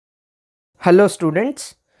Hello students,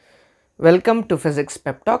 welcome to Physics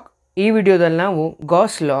Pep Talk. ಈ ವಿಡಿಯೋದಲ್ಲಿ ನಾವು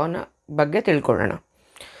Gauss law ನ ಬಗ್ಗೆ ತಿಳ್ಕೊಳ್ಳೋಣ.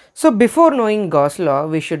 So before knowing Gauss law,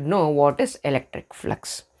 we should know what is electric flux.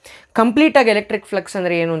 Complete ಆಗಿ electric flux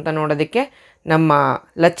ಅಂದರೆ ಏನು ಅಂತ ನೋಡೋದಕ್ಕೆ ನಮ್ಮ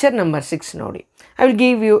ಲೆಕ್ಚರ್ ನಂಬರ್ 6 ನೋಡಿ. I will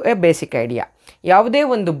give you a basic idea. ಯಾವುದೇ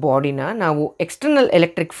ಒಂದು ಬಾಡಿನ ನಾವು ಎಕ್ಸ್ಟರ್ನಲ್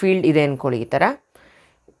ಎಲೆಕ್ಟ್ರಿಕ್ ಫೀಲ್ಡ್ ಇದೆ ಅನ್ಕೊಳ್ಳಿ, ಈ ಥರ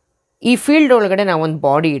ಈ ಫೀಲ್ಡ್ ಒಳಗಡೆ ನಾವು ಒಂದು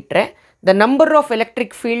ಬಾಡಿ ಇಟ್ಟರೆ the number of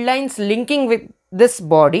electric field lines linking with this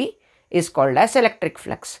body is called as electric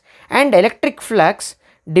flux, and electric flux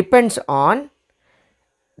depends on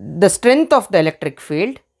the strength of the electric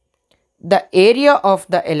field, the area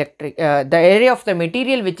of the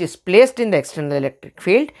material which is placed in the external electric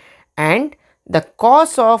field, and the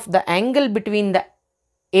cos of the angle between the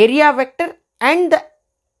area vector and the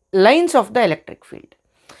lines of the electric field.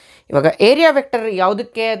 ಇವಾಗ area vector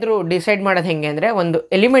ಯಾವುದಕ್ಕೆ ಆದರೂ decide ಮಾಡೋದು ಹೆಂಗೆ ಅಂದರೆ, ಒಂದು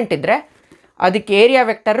element ಇದ್ದರೆ ಅದಕ್ಕೆ area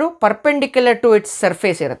vector perpendicular to it's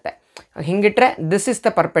surface ಇರುತ್ತೆ. ಹಿಂಗಿಟ್ರೆ this is the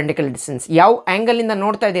perpendicular distance. ಯಾವ ಆ್ಯಂಗಲಿಂದ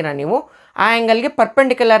ನೋಡ್ತಾ ಇದ್ದೀರಾ ನೀವು, ಆ ಆ್ಯಂಗಲ್ಗೆ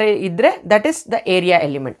ಪರ್ಪೆಂಡಿಕ್ಯುಲರ್ ಇದ್ದರೆ that is the area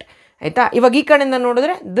element. ಆಯಿತಾ? ಇವಾಗ ಈ ಕಡೆಯಿಂದ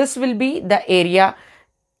ನೋಡಿದ್ರೆ this will be the area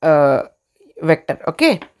vector.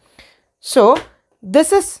 Okay, so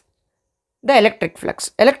this is the electric flux.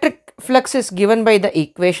 Electric flux is given by the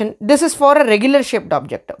equation. This is for a regular shaped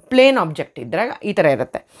object, plane object idraಗ ಈ ಥರ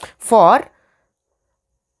ಇರುತ್ತೆ. For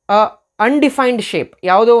a undefined shape,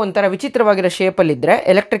 ಯಾವುದೋ ಒಂಥರ ವಿಚಿತ್ರವಾಗಿರೋ ಶೇಪಲ್ಲಿ ಇದ್ದರೆ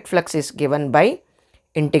electric flux is given by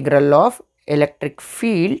integral of electric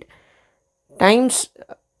field times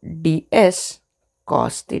ds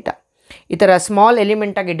cos theta. ಈ ಥರ small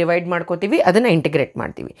ಎಲಿಮೆಂಟಾಗಿ divide ಮಾಡ್ಕೋತೀವಿ, ಅದನ್ನು ಇಂಟಿಗ್ರೇಟ್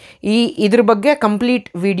ಮಾಡ್ತೀವಿ. ಇದ್ರ ಬಗ್ಗೆ ಕಂಪ್ಲೀಟ್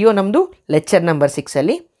ವಿಡಿಯೋ ನಮ್ಮದು ಲೆಕ್ಚರ್ ನಂಬರ್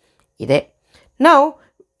 6ಅಲ್ಲಿ ಇದೆ. ನಾವು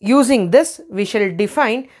using this we shall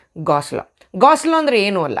define Gauss law. Gauss ಲಾ ಅಂದರೆ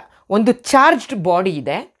ಏನೂ ಅಲ್ಲ, ಒಂದು ಚಾರ್ಜ್ಡ್ ಬಾಡಿ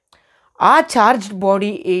ಇದೆ, ಆ ಚಾರ್ಜ್ಡ್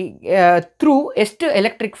ಬಾಡಿ ಥ್ರೂ ಎಷ್ಟು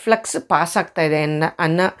ಎಲೆಕ್ಟ್ರಿಕ್ ಫ್ಲಕ್ಸ್ ಪಾಸ್ ಆಗ್ತಾ ಇದೆ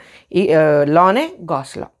ಅನ್ನೋ ಈ ಲಾನೇ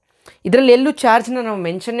ಗಾಸ್ ಲಾ. ಇದರಲ್ಲಿ ಎಲ್ಲೂ ಚಾರ್ಜ್ನ ನಾವು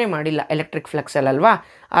ಮೆನ್ಷನ್ನೇ ಮಾಡಿಲ್ಲ ಎಲೆಕ್ಟ್ರಿಕ್ ಫ್ಲಕ್ಸಲ್ಲಲ್ವಾ,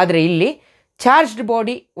 ಆದರೆ ಇಲ್ಲಿ ಚಾರ್ಜ್ಡ್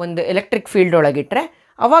ಬಾಡಿ ಒಂದು ಎಲೆಕ್ಟ್ರಿಕ್ ಫೀಲ್ಡ್ ಒಳಗಿಟ್ರೆ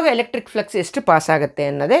ಆವಾಗ ಎಲೆಕ್ಟ್ರಿಕ್ ಫ್ಲಕ್ಸ್ ಎಷ್ಟು ಪಾಸ್ ಆಗುತ್ತೆ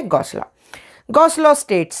ಅನ್ನೋದೇ Gauss law. Gauss law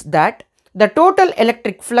States that the total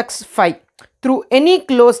electric flux phi through any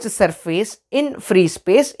closed surface in free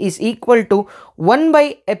space is equal to 1 by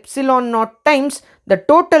epsilon naught times the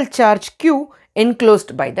total charge q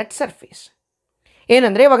enclosed by that surface.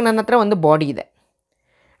 ಏನಂದರೆ ಇವಾಗ ನನ್ನ ಹತ್ರ ಒಂದು body ಇದೆ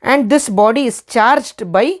and this body is charged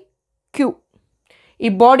by Q.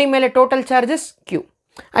 ಈ body ಮೇಲೆ total charges Q.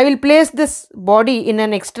 I will place this body in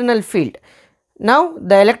an external field. ನಾವು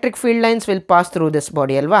the electric field lines will pass through this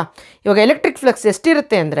body ಅಲ್ವಾ. ಇವಾಗ ಎಲೆಕ್ಟ್ರಿಕ್ ಫ್ಲಕ್ಸ್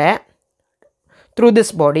ಎಷ್ಟಿರುತ್ತೆ ಅಂದರೆ through this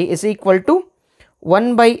body is equal to 1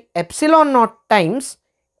 by epsilon naught times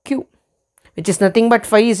q, which is nothing but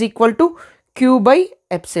phi is equal to q by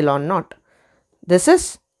epsilon naught. This is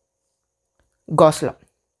Gauss law.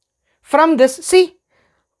 From this, see,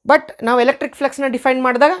 but now electric flux na define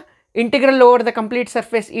ಮಾಡಿದಾಗ integral over the complete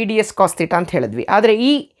surface ds cos theta ಅಂತ ಹೇಳಿದ್ವಿ. ಆದರೆ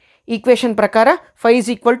ಈ equation ಪ್ರಕಾರ phi is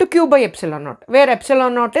equal to q by epsilon naught, where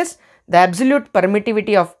epsilon naught is the absolute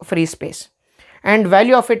permittivity of free space, and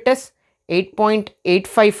value of it is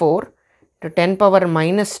 8.854 to 10 power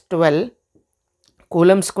minus 12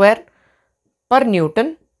 coulomb square per Newton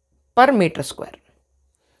per meter square.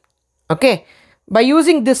 Okay, by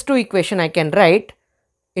using this two equation I can write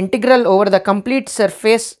integral over the complete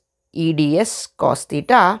surface eds cos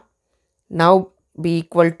theta now be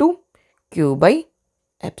equal to q by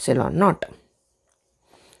epsilon naught.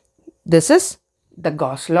 This is the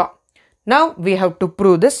Gauss law. Now we have to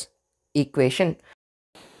prove this equation.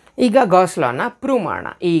 ಈಗ Gauss ಲಾನ prove ಮಾಡೋಣ.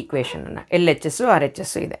 ಈ ಈಕ್ವೇಷನನ್ನು L H S R H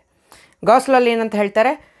S ಇದೆ. Gauss Lal ಏನಂತ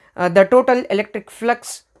ಹೇಳ್ತಾರೆ, the total electric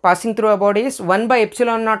flux passing through a body is 1 by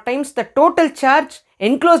epsilon naught times the total charge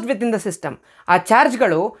enclosed with in the system. ಆ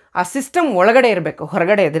ಚಾರ್ಜ್ಗಳು ಆ system ಒಳಗಡೆ ಇರಬೇಕು,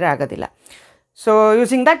 ಹೊರಗಡೆ ಇದ್ದರೆ ಆಗೋದಿಲ್ಲ. So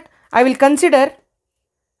using that I will consider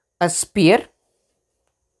a spear.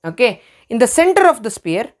 Okay, in the centre of the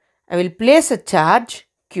spear I will place a charge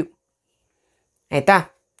Q. ಆಯಿತಾ?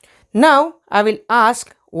 Now I will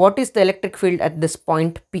ask what is the electric field at this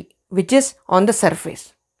point P, which is on the surface.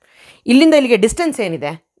 ಇಲ್ಲಿಂದ ಇಲ್ಲಿಗೆ distance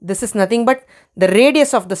ಏನಿದೆ, this is nothing but the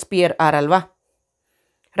radius of the sphere r ಅಲ್ವಾ,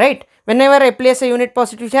 right. whenever I place a unit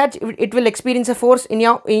positive charge it will experience a force in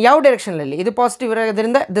ಯಾವ ಡೈರೆಕ್ಷನಲ್ಲಿ, ಇದು positive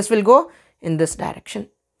ಇರೋದ್ರಿಂದ this will go in this direction.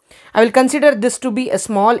 I will consider this to be a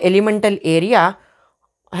small elemental area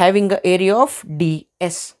having a area of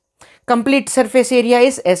ds. complete surface area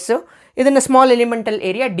is s, ಇದನ್ನು small elemental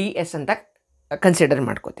area ds ಅಂತ consider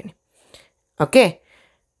ಮಾಡ್ಕೋತೀನಿ. Okay,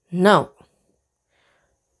 ನಾವು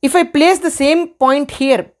if I place the same point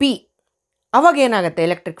here P, ಅವಾಗ ಏನಾಗುತ್ತೆ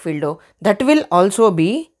electric field, that will also be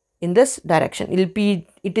in this direction. ಇಲ್ಲಿ P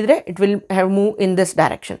ಇಟ್ಟಿದ್ರೆ it will have move in this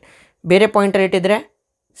direction. ಬೇರೆ ಪಾಯಿಂಟಲ್ಲಿ ಇಟ್ಟಿದ್ರೆ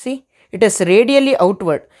C it is radially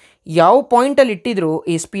outward. ಯಾವ ಪಾಯಿಂಟಲ್ಲಿ ಇಟ್ಟಿದ್ರು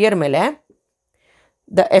ಈ spear ಮೇಲೆ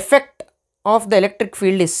the effect of the electric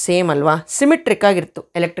field is same ಅಲ್ವಾ, symmetric ಆಗಿತ್ತು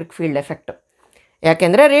electric field effect.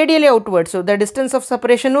 ಯಾಕೆಂದರೆ radially ಔಟ್ವರ್ಡ್ಸು the distance of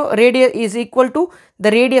ಸಪರೇಷನು is equal to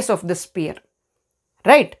the radius of the spear,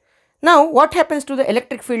 right. Now what happens to the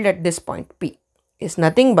electric field at this point P is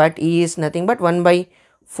nothing but E is nothing but 1 by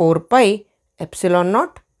 4 pi epsilon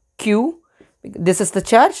naught Q. This is the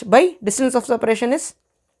charge by distance of separation is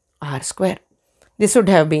R square. This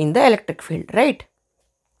would have been the electric field, right?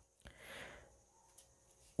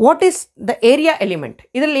 What is the area element?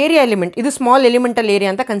 Idal area element, idu small elemental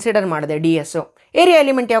area anta consider madade ds. Area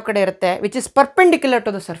element yav kade irutte, which is perpendicular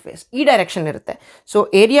to the surface, ee direction irutte. So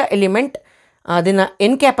area element adina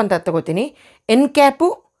n cap anta tagotini. n cap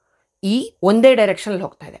ಈ ಒಂದೇ ಡೈರೆಕ್ಷನಲ್ಲಿ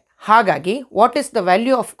ಹೋಗ್ತಾ ಇದೆ. ಹಾಗಾಗಿ what is the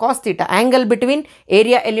value of cos theta, angle between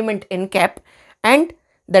area element N cap and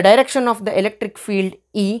the direction of the electric field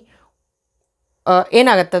E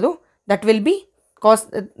ಏನಾಗುತ್ತದು, that will be cos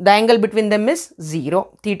the angle between them is 0,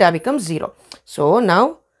 theta becomes 0. So ನಾವು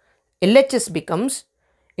L H S becomes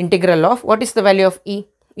integral of what is the value of E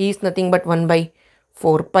is nothing but 1 by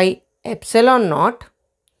 4 pi epsilon naught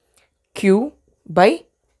q by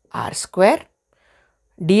r square.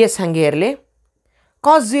 ds ಹಂಗೆ ಇರಲಿ,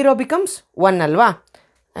 cos 0 becomes 1 ಅಲ್ವಾ.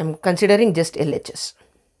 I am considering just L H S.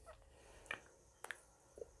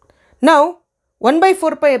 ನಾವು 1 by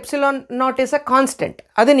 4 pi epsilon naught is a constant.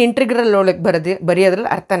 ಅದನ್ನು integral ಒಳಗೆ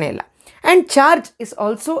ಬರೆಯೋದ್ರಲ್ಲಿ ಅರ್ಥನೇ ಇಲ್ಲ. And charge is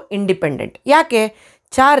also independent. ಯಾಕೆ,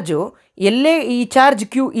 charge ಎಲ್ಲೇ ಈ ಚಾರ್ಜ್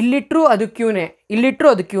ಕ್ಯೂ ಇಲ್ಲಿಟ್ಟರು ಅದು ಕ್ಯೂನೇ, ಇಲ್ಲಿಟ್ಟರು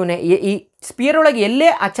ಅದು ಕ್ಯೂನೇ. ಈ ಸ್ಪಿಯರ್ ಒಳಗೆ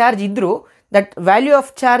ಎಲ್ಲೇ ಆ ಚಾರ್ಜ್ ಇದ್ದರೂ that value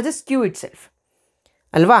of charge is Q it self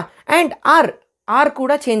ಅಲ್ವಾ. ಆ್ಯಂಡ್ ಆರ್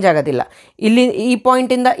ಕೂಡ ಚೇಂಜ್ ಆಗೋದಿಲ್ಲ. ಇಲ್ಲಿ ಈ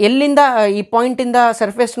ಪಾಯಿಂಟಿಂದ ಎಲ್ಲಿಂದ ಈ ಪಾಯಿಂಟಿಂದ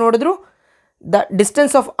ಸರ್ಫೇಸ್ ನೋಡಿದ್ರು the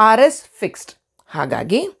distance of R is fixed.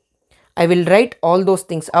 ಹಾಗಾಗಿ I will write all those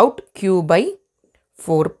things out. Q by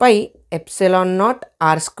 4 pi epsilon naught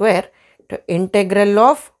r square to integral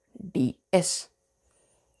of ds.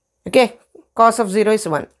 Okay, cos of 0 is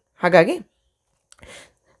 1. ಹಾಗಾಗಿ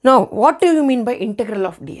know what do you mean by integral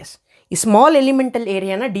of D S? ಈ small elemental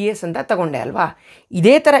ಏರಿಯಾನ D S ಅಂತ ತಗೊಂಡೆ ಅಲ್ವಾ.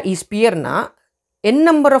 ಇದೇ ಥರ ಈ ಸ್ಪಿಯರ್ನ N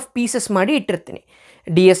number of pieces ಮಾಡಿ ಇಟ್ಟಿರ್ತೀನಿ.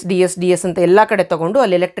 D S D S D S ಅಂತ ಎಲ್ಲ ಕಡೆ ತೊಗೊಂಡು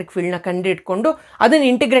ಅಲ್ಲಿ ಎಲೆಕ್ಟ್ರಿಕ್ ಫೀಲ್ಡ್ನ ಕಂಡುಹಿಡ್ಕೊಂಡು ಅದನ್ನು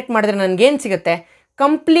ಇಂಟಿಗ್ರೇಟ್ ಮಾಡಿದ್ರೆ ನನಗೇನು ಸಿಗುತ್ತೆ,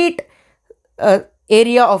 complete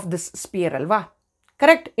area of this spear ಅಲ್ವಾ.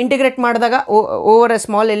 ಕರೆಕ್ಟ್, ಇಂಟಿಗ್ರೇಟ್ ಮಾಡಿದಾಗ over a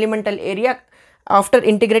small elemental area, after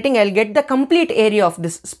integrating I will get the complete area of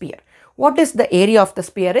this spear. What is the area of the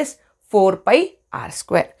spear is 4 pi r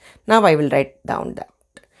square. Now I will write down that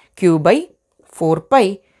q by 4 pi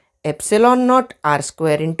epsilon naught r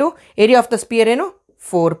square into area of the sphere ಏನು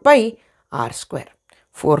 4 pi r square.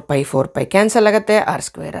 4 pi cancel ಆಗುತ್ತೆ, r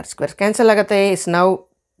square cancel ಆಗುತ್ತೆ. is now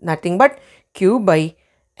nothing but q by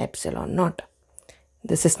epsilon naught.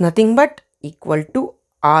 This is nothing but equal to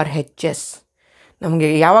RHS. ನಮಗೆ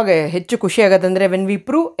ಯಾವಾಗ ಹೆಚ್ಚು ಖುಷಿ ಆಗೋದಂದರೆ when we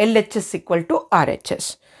prove LHS equal to RHS.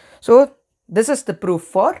 So this is the proof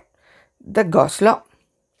for the Gauss law.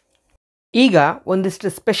 ಈಗ ಒಂದಿಷ್ಟು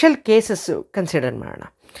special cases consider ಮಾಡೋಣ.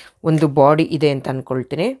 ಒಂದು body ಇದೆ ಅಂತ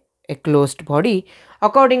ಅಂದ್ಕೊಳ್ತೀನಿ, A closed body.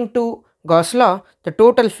 According to Gauss law, the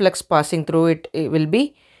total flux passing through it will be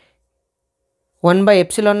 1 by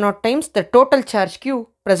epsilon naught times the total charge Q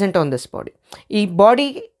present on this body. ಈ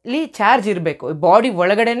ಬಾಡಿಲಿ charge ಇರಬೇಕು, ಈ body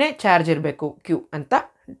ಒಳಗಡೆನೇ charge ಇರಬೇಕು Q ಅಂತ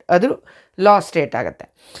ಅದು ಲಾ state ಆಗುತ್ತೆ.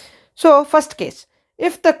 So first case,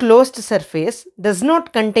 if the closed surface does not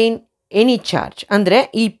contain any charge, ಅಂದರೆ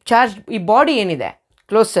ಈ body ಏನಿದೆ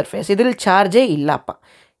ಕ್ಲೋಸ್ ಸರ್ಫೇಸ್ ಇದರಲ್ಲಿ ಚಾರ್ಜೇ ಇಲ್ಲಪ್ಪ,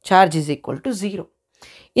 charge is equal to 0.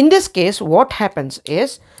 In this case what happens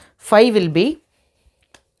is phi will be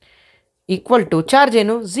equal to charge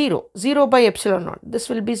ಏನು 0 by epsilon naught. This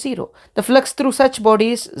will be 0. The flux through such body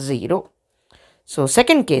is 0. So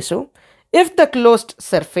second case, if the closed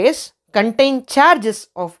surface contain charges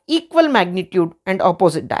of equal magnitude and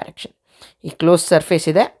opposite direction. ಈ close surface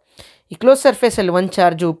ಇದೆ, ಈ close ಸರ್ಫೇಸಲ್ಲಿ ಒಂದು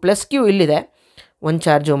charge plus Q ಇಲ್ಲಿದೆ, ಒಂದು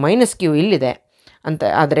charge minus Q ಇಲ್ಲಿದೆ ಅಂತ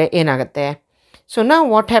ಆದರೆ ಏನಾಗುತ್ತೆ. ಸೊ ನಾವು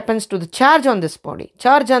what happens to the charge on this body?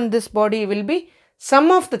 Charge on this body will be sum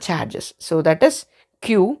of the charges. So that is Q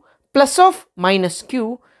plus of minus Q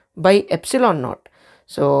by epsilon naught.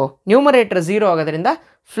 So numerator 0 ಆಗೋದ್ರಿಂದ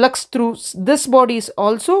flux through this body is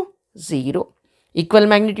also 0. Equal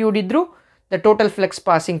magnitude idru the total flux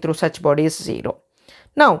passing through such body is 0.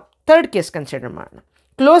 Now third case consider ಮಾಡೋಣ.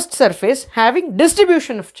 Closed surface having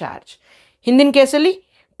distribution of charge. ಹಿಂದಿನ ಕೇಸಲ್ಲಿ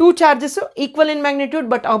 2 charges equal in magnitude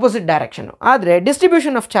but opposite direction. ಆದರೆ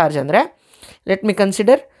distribution of charge ಅಂದರೆ let me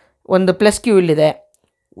consider ಒಂದು plus Q ಇಲ್ಲಿದೆ,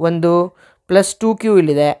 ಒಂದು plus 2 Q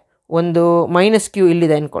ಇಲ್ಲಿದೆ, ಒಂದು ಮೈನಸ್ ಕ್ಯೂ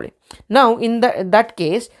ಇಲ್ಲಿದೆ ಅಂದ್ಕೊಳ್ಳಿ. ನಾವು in that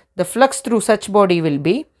case the flux through such body will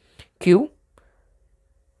be Q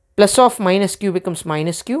plus of minus q becomes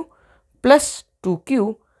minus q plus 2q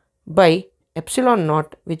by epsilon naught,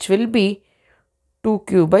 which will be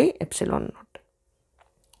 2q by epsilon naught.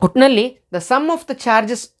 ಒಟ್ಟಿನಲ್ಲಿ the sum of the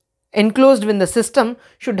charges enclosed in the system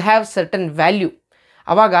should have certain value.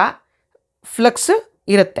 ಆವಾಗ flux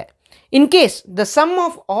ಇರುತ್ತೆ. In case the sum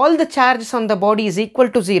of all the charges on the body is equal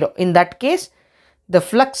to 0, in that case the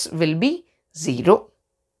flux will be 0.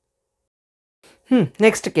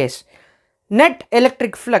 Next case, net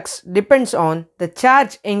electric flux depends on the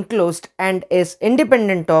charge enclosed and is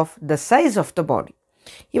independent of the size of the body.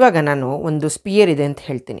 ಇವಾಗ ನಾನು ಒಂದು spear ಇದೆ ಅಂತ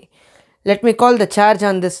ಹೇಳ್ತೀನಿ. Let me call the charge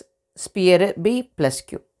on this spear B plus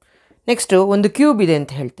Q. Next ಒಂದು cube ಇದೆ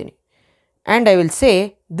ಅಂತ ಹೇಳ್ತೀನಿ. And I will say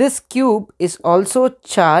this cube is also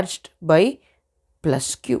charged by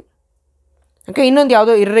plus Q. Okay, ಇನ್ನೊಂದು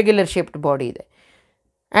ಯಾವುದೋ ಇರ್ರೆಗ್ಯುಲರ್ ಶೇಪ್ಡ್ ಬಾಡಿ ಇದೆ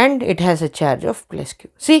and it has a charge of plus Q.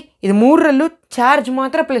 C, ಇದು ಮೂರರಲ್ಲೂ charge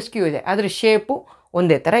ಮಾತ್ರ plus Q ಇದೆ, ಆದರೆ ಶೇಪು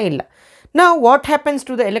ಒಂದೇ ಥರ ಇಲ್ಲ. Now what happens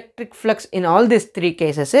to the electric flux in all these three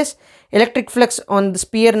cases is, electric flux on the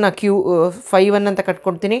sphere na q phi 1 anta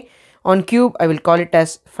katkodtini, on cube I will call it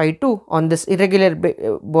as phi 2, on this irregular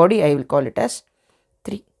body I will call it as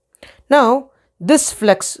 3. Now this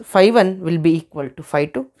flux phi 1 will be equal to phi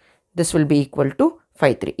 2, this will be equal to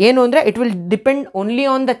phi 3. Enu andre it will depend only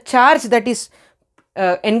on the charge that is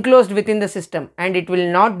enclosed within the system, and it will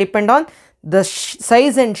not depend on the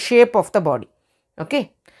size and shape of the body. Okay,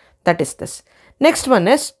 that is this. Next one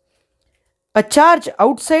is, a charge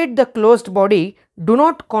outside the closed body do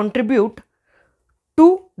not contribute to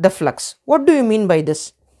the flux. What do you mean by this?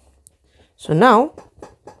 So now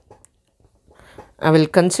I will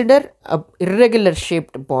consider a irregular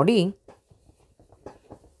shaped body.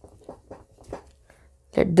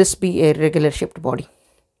 Let this be a irregular shaped body.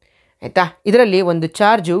 ಆಯಿತಾ, ಇದರಲ್ಲಿ ಒಂದು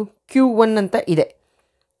charge q1 ಅಂತ ಇದೆ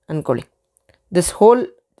ಅಂದ್ಕೊಳ್ಳಿ. This whole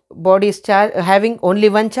body is having only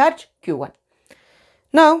one charge, q1.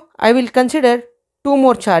 Now I will consider two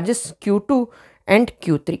more charges, q2 and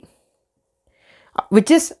q3,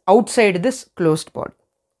 which is outside this closed body,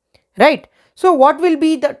 right? So what will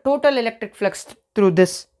be the total electric flux through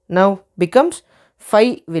this? Now becomes phi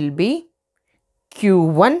will be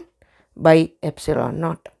q1 by epsilon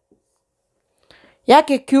naught.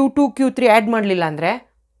 ಯಾಕೆ q2 q3 add ಮಾಡಲಿಲ್ಲ ಅಂದರೆ,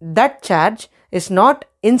 that charge is not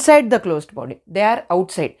inside the closed body, they are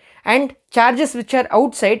outside, and charges which are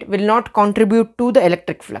outside will not contribute to the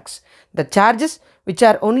electric flux. The charges which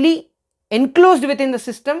are only enclosed within the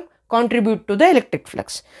system contribute to the electric flux.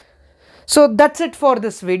 So that's it for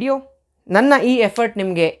this video. ನನ್ನ ಈ effort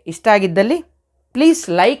ನಿಮಗೆ ಇಷ್ಟ ಆಗಿದ್ದಲ್ಲಿ please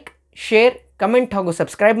like, share, comment ಹಾಗೂ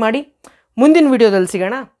subscribe ಮಾಡಿ. ಮುಂದಿನ ವಿಡಿಯೋದಲ್ಲಿ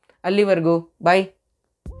ಸಿಗೋಣ. ಅಲ್ಲಿವರೆಗೂ ಬಾಯ್.